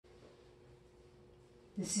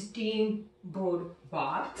the steamboard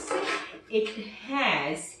box. It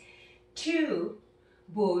has 2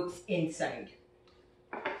 boards inside.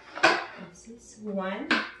 This is one,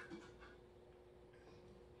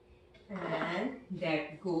 and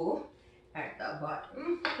that go at the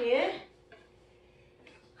bottom here.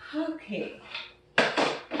 Okay.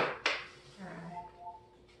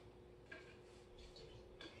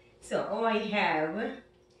 So I have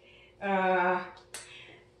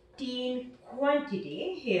teen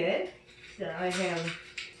quantity here. So I have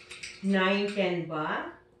 9, 10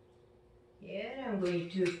 bar. Here I'm going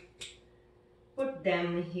to put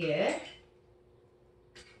them here.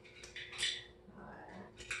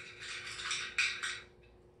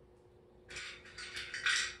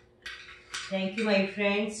 Thank you, my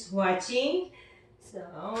friends, watching. So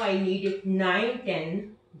I needed 9,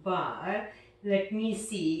 10 bar. Let me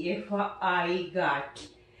see if I got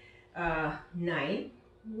 9.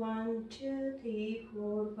 1, 2, 3,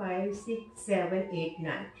 4, 5, 6, 7, 8,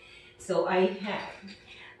 9. So I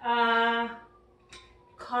have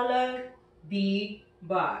color bead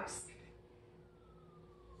bars.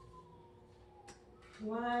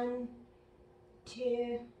 1,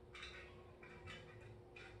 2,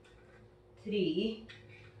 3,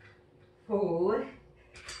 4,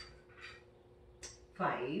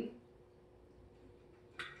 5,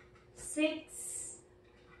 6,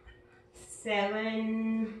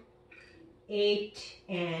 7, 8,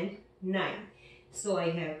 and 9. So I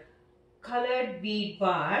have colored bead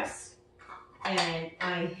bars, and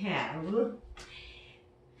I have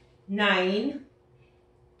 9,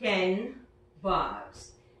 10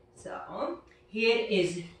 bars. So here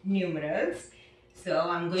is numerals. So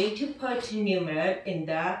I'm going to put numeral in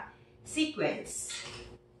the sequence.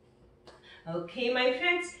 Okay, my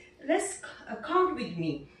friends, let's count with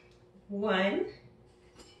me. 1,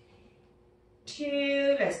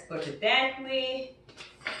 2, let's put it that way.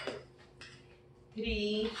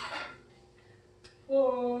 3,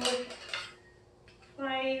 4,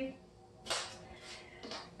 5.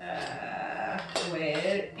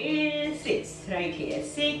 Where is 6? Right here.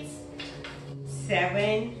 6,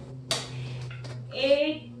 7,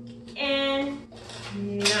 8, and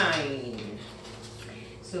 9.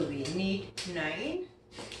 So we need 9.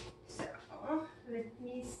 So let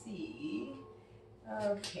me see.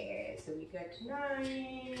 Okay, so we got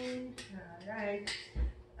 9. Alright.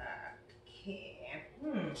 Okay.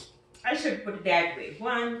 I should put it that way.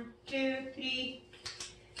 1, 2, 3,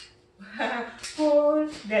 4.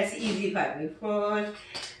 That's easy for me. 4,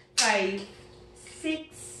 5,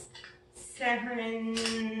 6, 7,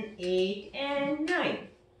 8, and 9.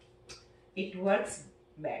 It works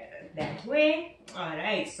better that way.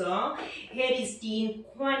 Alright, so here is teen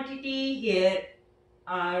quantity, here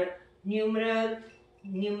are numerals,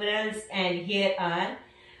 and here are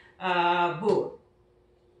board.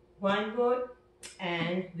 One board,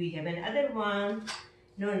 and we have another one.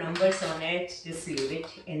 No numbers on it, just leave it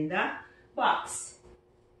in the box.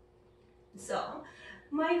 So,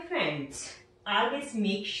 my friends, always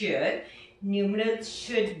make sure numerals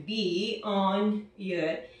should be on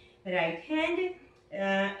your right hand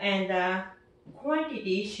and the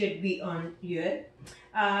quantity should be on your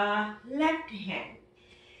left hand.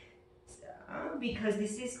 So, because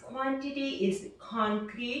this is quantity is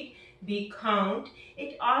concrete, we count,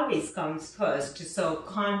 it always comes first. So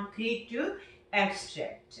concrete to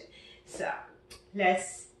abstract. So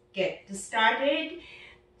let's get started.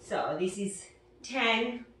 So this is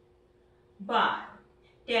 10 bar,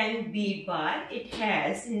 10 bead bar. It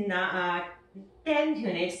has 10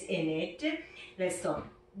 units in it. Let's go.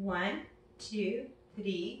 1, 2,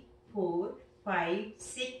 3, 4, 5,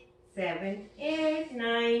 6, 7, 8,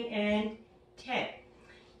 9, and 10.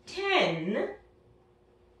 10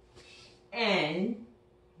 and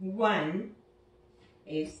 1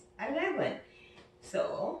 is 11.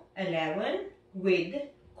 So 11 with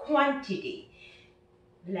quantity.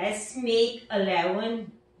 Let's make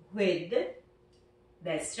 11 with,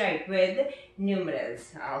 that's right, with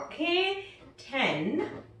numerals. Okay, 10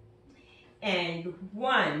 and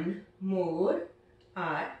 1 more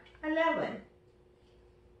are 11.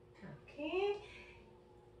 Okay,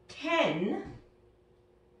 10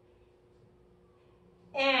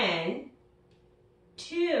 and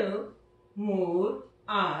 2 more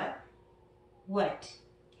are what?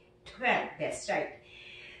 12. That's right.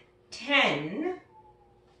 10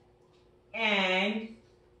 and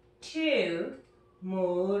 2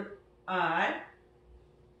 more are,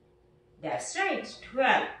 that's right,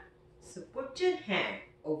 12. So put your hand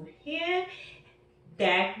over here.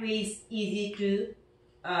 That way it's easy to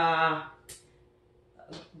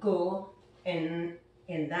go in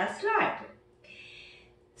the slot.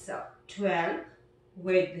 So 12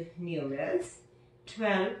 with numerals,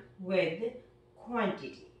 12 with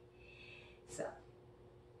quantity. So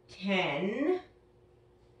 10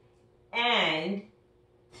 and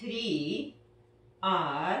 3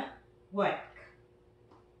 are what?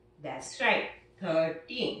 That's right,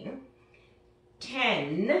 13.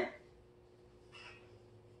 10,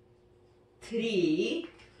 3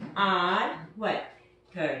 are what?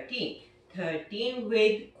 13. 13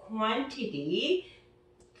 with quantity,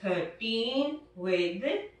 13 with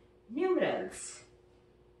numerals.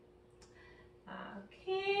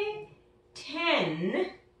 Okay,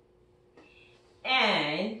 10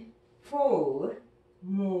 and 4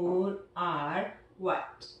 more are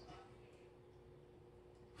what?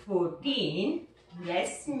 14.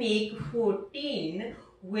 Let's make 14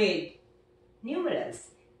 with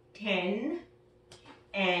numerals. 10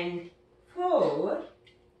 and 4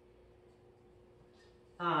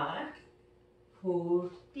 are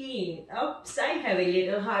 14. Oops, I have a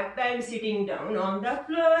little hard time sitting down on the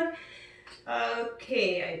floor.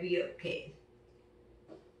 Okay, I'll be okay.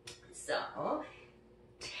 So,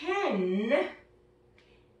 10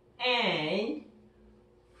 and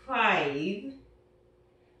 5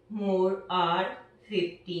 more are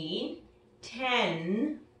 15.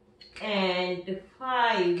 10 and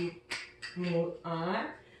 5 more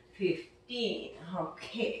are 15.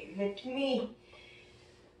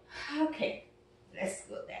 Okay, let's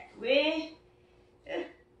go that way.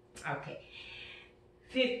 Okay,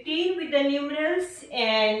 15 with the numerals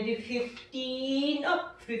and 15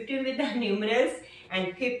 with the numerals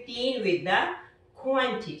and 15 with the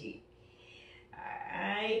quantity.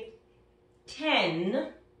 Alright,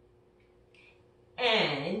 10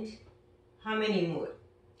 and how many more?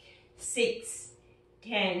 6.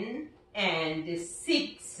 10 and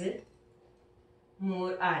 6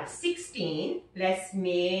 more are 16. Let's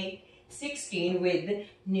make 16 with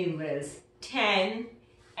numerals. 10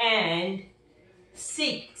 and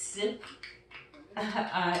 6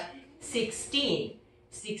 are 16.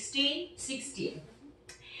 16.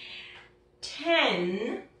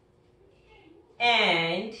 10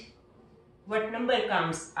 and what number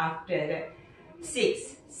comes after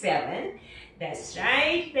 6? 7. That's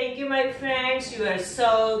right. Thank you, my friends. You are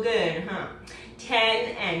so good, huh?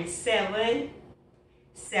 10 and 7.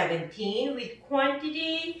 17 with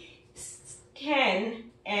quantity.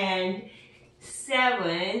 10 and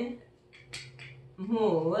 7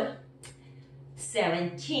 more.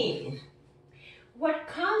 17. What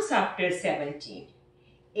comes after 17?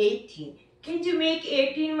 18. Can you make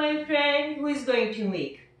 18, my friend? Who is going to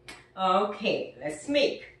make? Okay, let's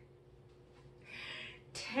make.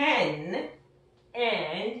 10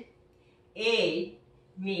 and 8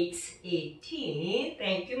 makes 18.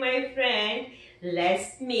 Thank you, my friend.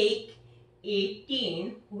 Let's make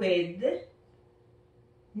 18 with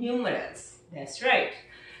numerals. That's right.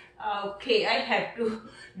 Okay, I have to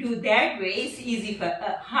do that way. It's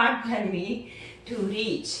hard for me to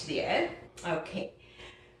reach there. Okay.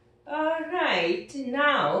 All right.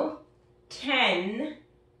 Now 10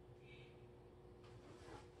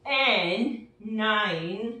 and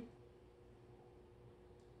 9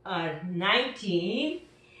 are 19.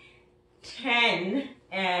 10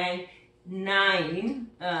 and 9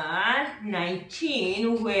 are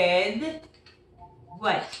 19 with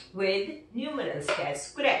what? With numerals.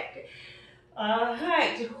 That's correct.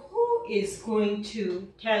 Alright, who is going to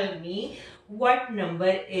tell me what number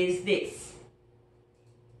is this?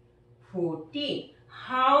 14.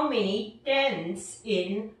 How many tens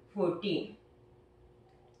in 14?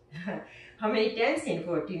 How many tens in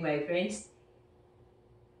 14, my friends?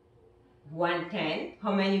 1 10.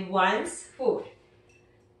 How many ones? 4.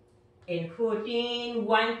 In 14,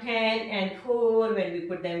 1 10 and 4, when we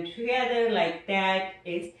put them together like that,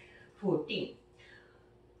 is 14.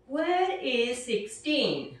 Where is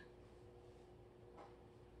 16?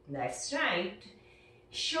 That's right.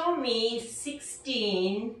 Show me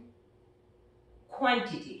 16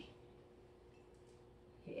 quantity.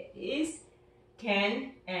 Here is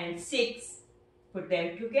 10 and 6. Put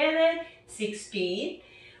them together, 16.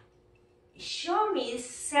 Show me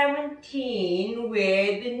 17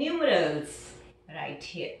 with the numerals right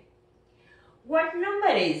here. What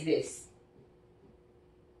number is this?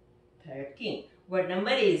 13. What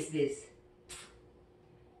number is this?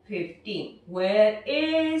 15. Where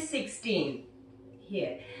is 16?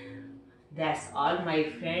 Here. That's all, my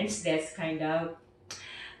friends. That's kind of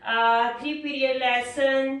 3-period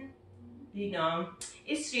lesson. You know,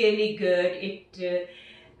 it's really good. It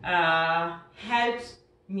helps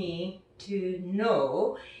me to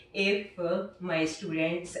know if my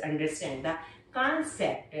students understand the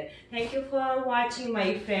concept. Thank you for watching,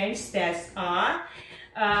 my friends. That's all.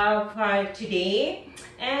 for today.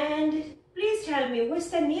 And please tell me, what's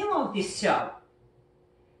the name of this job?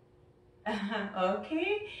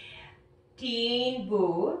 Okay. Teen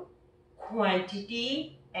board,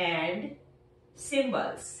 quantity and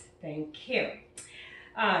symbols. Thank you.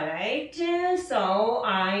 Alright, so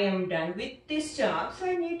I am done with this job. So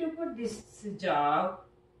I need to put this job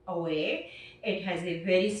away. It has a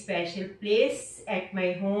very special place at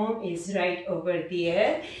my home, is right over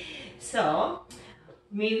there. So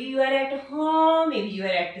maybe you are at home, maybe you are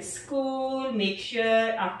at the school. Make sure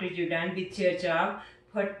after you're done with your job,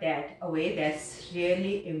 put that away. That's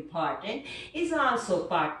really important. It's also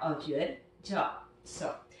part of your job.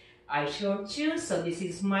 So I showed you, so this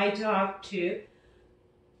is my job to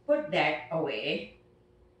put that away.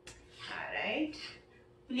 Alright,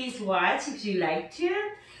 please watch if you like to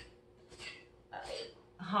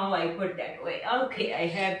how I put that away. Okay, I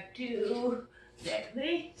have to that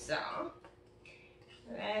way. So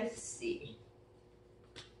let's see.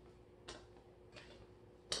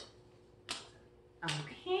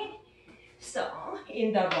 Okay, so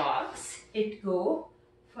in the box it go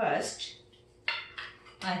first.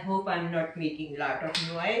 I hope I'm not making a lot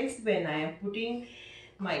of noise when I am putting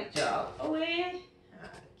my job away.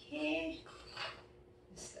 Okay,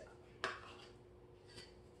 so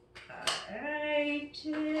alright,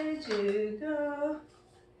 to go.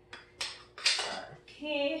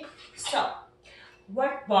 Okay, so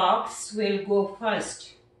what box will go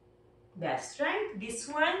first? That's right, this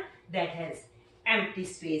one that has empty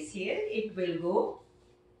space here, it will go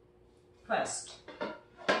first,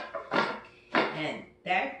 and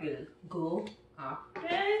that will go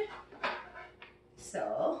after.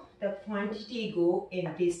 So the quantity go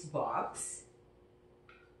in this box.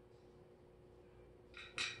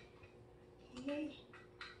 Okay.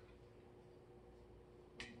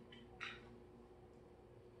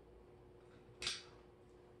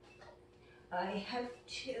 I have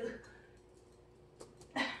to,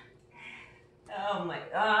 oh my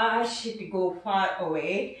gosh, it go far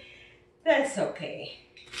away. That's okay.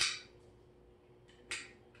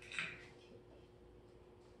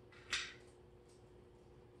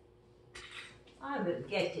 I will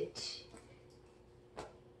get it.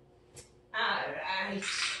 Alright.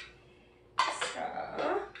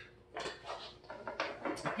 So,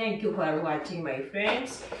 thank you for watching, my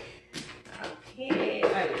friends. Okay,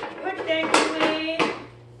 I will put that away.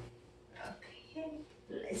 Okay,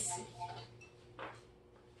 let's see.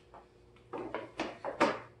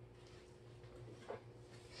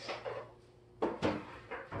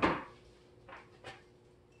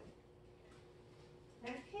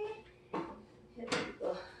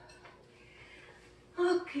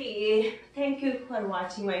 Okay, thank you for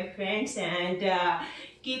watching, my friends, and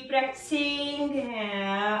keep practicing.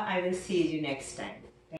 I will see you next time.